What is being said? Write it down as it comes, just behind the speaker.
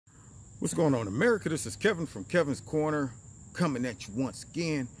What's going on, America? This is Kevin from Kevin's Corner, coming at you once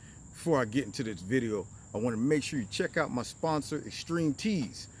again. Before I get into this video, I want to make sure you check out my sponsor, Extreme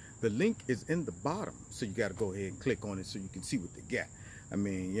Tees. The link is in the bottom, so you got to go ahead and click on it so you can see what they got. I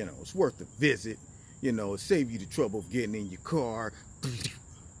mean, you know, it's worth a visit. You know, save you the trouble of getting in your car,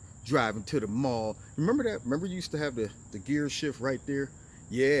 driving to the mall. Remember that? Remember you used to have the gear shift right there?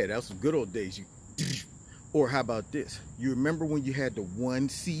 Yeah, that was some good old days. Or how about this? You remember when you had the one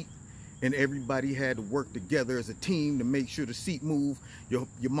seat and everybody had to work together as a team to make sure the seat moved? Your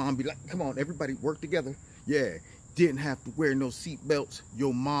mom be like, come on, everybody work together. Yeah, didn't have to wear no seat belts.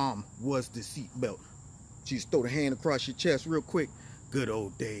 Your mom was the seat belt. She just throw the hand across your chest real quick. Good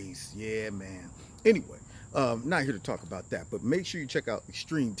old days. Yeah, man. Anyway, not here to talk about that, but make sure you check out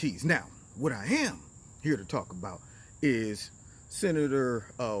Extreme Tees. Now, what I am here to talk about is Senator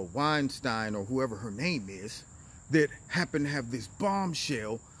Weinstein, or whoever her name is, that happened to have this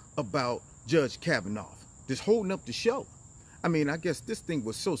bombshell about Judge Kavanaugh, just holding up the show. I mean, I guess this thing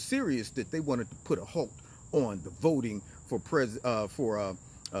was so serious that they wanted to put a halt on the voting for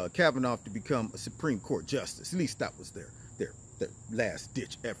Kavanaugh to become a Supreme Court justice. At least that was their last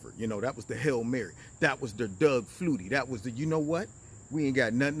ditch effort. You know, that was the Hail Mary. That was their Doug Flutie. That was the, you know what? We ain't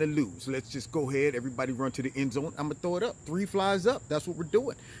got nothing to lose. Let's just go ahead. Everybody run to the end zone. I'm going to throw it up. 3 flies up. That's what we're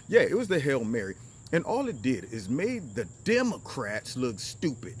doing. Yeah, it was the Hail Mary. And all it did is made the Democrats look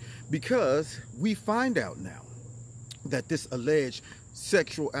stupid, because we find out now that this alleged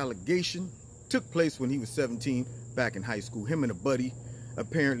sexual allegation took place when he was 17 back in high school. Him and a buddy,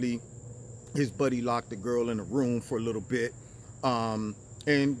 apparently his buddy locked the girl in a room for a little bit, and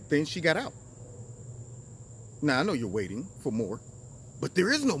then she got out. Now, I know you're waiting for more, but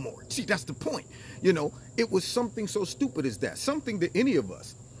there is no more. See, that's the point. You know, it was something so stupid as that. Something that any of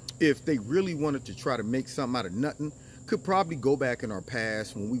us, if they really wanted to try to make something out of nothing, could probably go back in our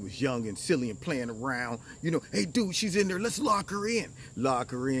past when we was young and silly and playing around. You know, hey, dude, she's in there. Let's lock her in.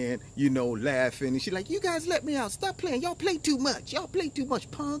 Lock her in, you know, laughing. And she's like, you guys let me out. Stop playing. Y'all play too much. Y'all play too much,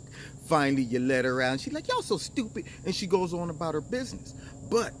 punk. Finally, you let her out. And she's like, y'all so stupid. And she goes on about her business.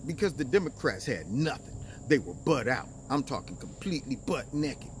 But because the Democrats had nothing, they were butt out. I'm talking completely butt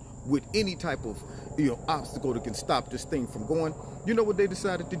naked with any type of, you know, obstacle that can stop this thing from going. You know what they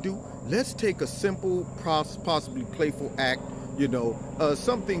decided to do? Let's take a simple, possibly playful act, you know,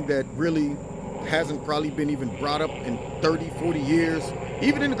 something that really hasn't probably been even brought up in 30, 40 years,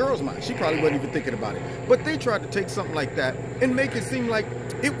 even in the girl's mind. She probably wasn't even thinking about it. But they tried to take something like that and make it seem like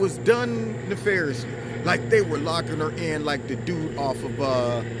it was done nefariously. Like they were locking her in like the dude off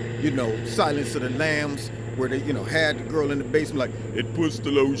of, you know, Silence of the Lambs, where they, you know, had the girl in the basement like, it puts the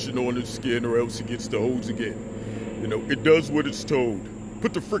lotion on the skin or else it gets the hose again. You know, it does what it's told.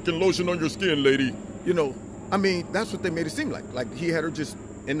 Put the freaking lotion on your skin, lady. You know, I mean, that's what they made it seem like. Like he had her just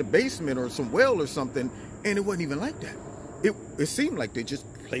in the basement or some well or something, and it wasn't even like that. It seemed like they just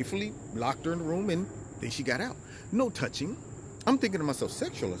playfully locked her in the room and then she got out. No touching. I'm thinking to myself,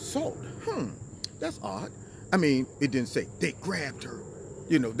 sexual assault. That's odd. I mean, it didn't say they grabbed her.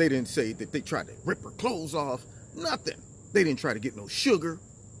 You know, they didn't say that they tried to rip her clothes off. Nothing. They didn't try to get no sugar.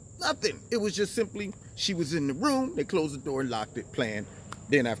 Nothing. It was just simply, she was in the room, they closed the door, locked it, planned.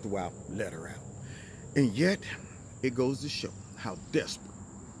 Then after a while, let her out. And yet, it goes to show how desperate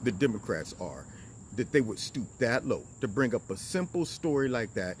the Democrats are, that they would stoop that low to bring up a simple story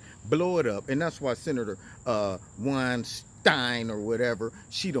like that, blow it up. And that's why Senator Weinstein or whatever,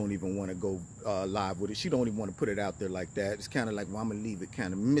 she don't even want to go live with it. She don't even want to put it out there like that. It's kind of like, well, I'm going to leave it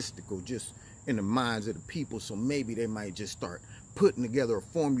kind of mystical, just in the minds of the people, so maybe they might just start putting together or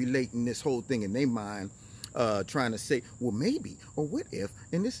formulating this whole thing in their mind, trying to say, well, maybe, or what if,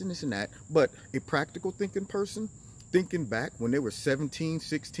 and this and that. But a practical thinking person, thinking back when they were 17,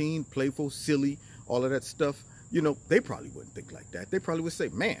 16, playful, silly, all of that stuff, you know, they probably wouldn't think like that. They probably would say,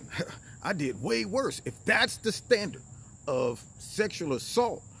 man, I did way worse. If that's the standard of sexual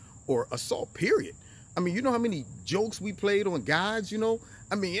assault or assault, period. I mean, you know how many jokes we played on guys, you know?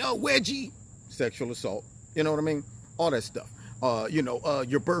 I mean, oh, wedgie, sexual assault, you know what I mean? All that stuff. You know,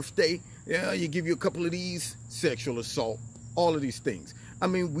 your birthday, yeah, you give you a couple of these, sexual assault, all of these things. I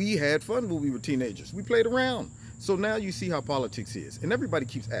mean, we had fun when we were teenagers. We played around. So now you see how politics is. And everybody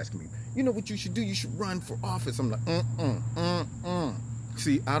keeps asking me, you know what you should do? You should run for office. I'm like,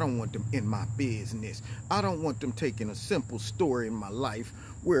 See, I don't want them in my business. I don't want them taking a simple story in my life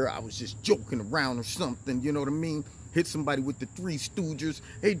where I was just joking around or something, you know what I mean? Hit somebody with the Three Stooges.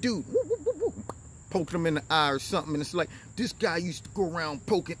 Hey, dude, woo, woo, woo, woo. poking them in the eye or something. And it's like, this guy used to go around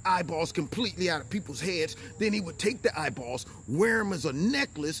poking eyeballs completely out of people's heads. Then he would take the eyeballs, wear them as a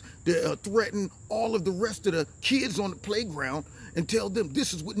necklace to threaten all of the rest of the kids on the playground and tell them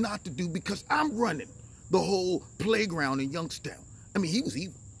this is what not to do because I'm running the whole playground in Youngstown. I mean, he was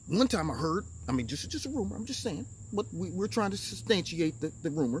evil. One time I heard, I mean, just a rumor, I'm just saying, but we're trying to substantiate the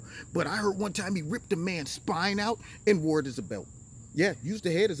rumor. But I heard one time he ripped a man's spine out and wore it as a belt. Yeah, used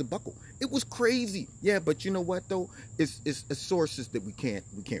the head as a buckle. It was crazy. Yeah, but you know what though? It's sources that we can't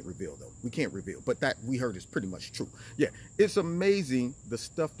reveal though. We can't reveal. But that we heard is pretty much true. Yeah, it's amazing the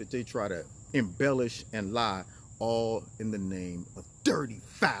stuff that they try to embellish and lie, all in the name of dirty,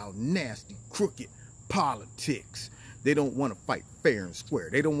 foul, nasty, crooked politics. They don't want to fight fair and square.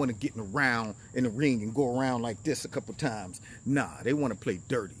 They don't want to get around in the ring and go around like this a couple times. Nah, they want to play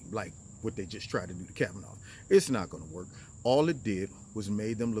dirty like what they just tried to do to Kavanaugh. It's not going to work. All it did was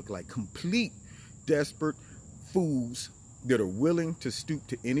made them look like complete desperate fools that are willing to stoop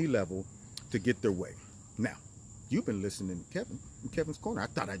to any level to get their way. Now, you've been listening to Kevin in Kevin's Corner. I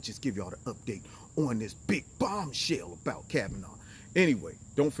thought I'd just give y'all the update on this big bombshell about Kavanaugh. Anyway,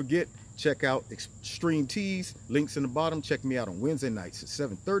 don't forget, check out Extreme Tees. Links in the bottom. Check me out on Wednesday nights at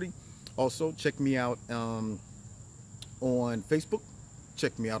 7:30. Also, check me out on Facebook.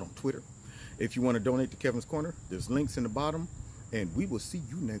 Check me out on Twitter. If you want to donate to Kevin's Corner, there's links in the bottom. And we will see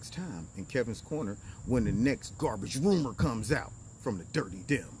you next time in Kevin's Corner when the next garbage rumor comes out from the Dirty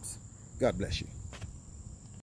Dems. God bless you.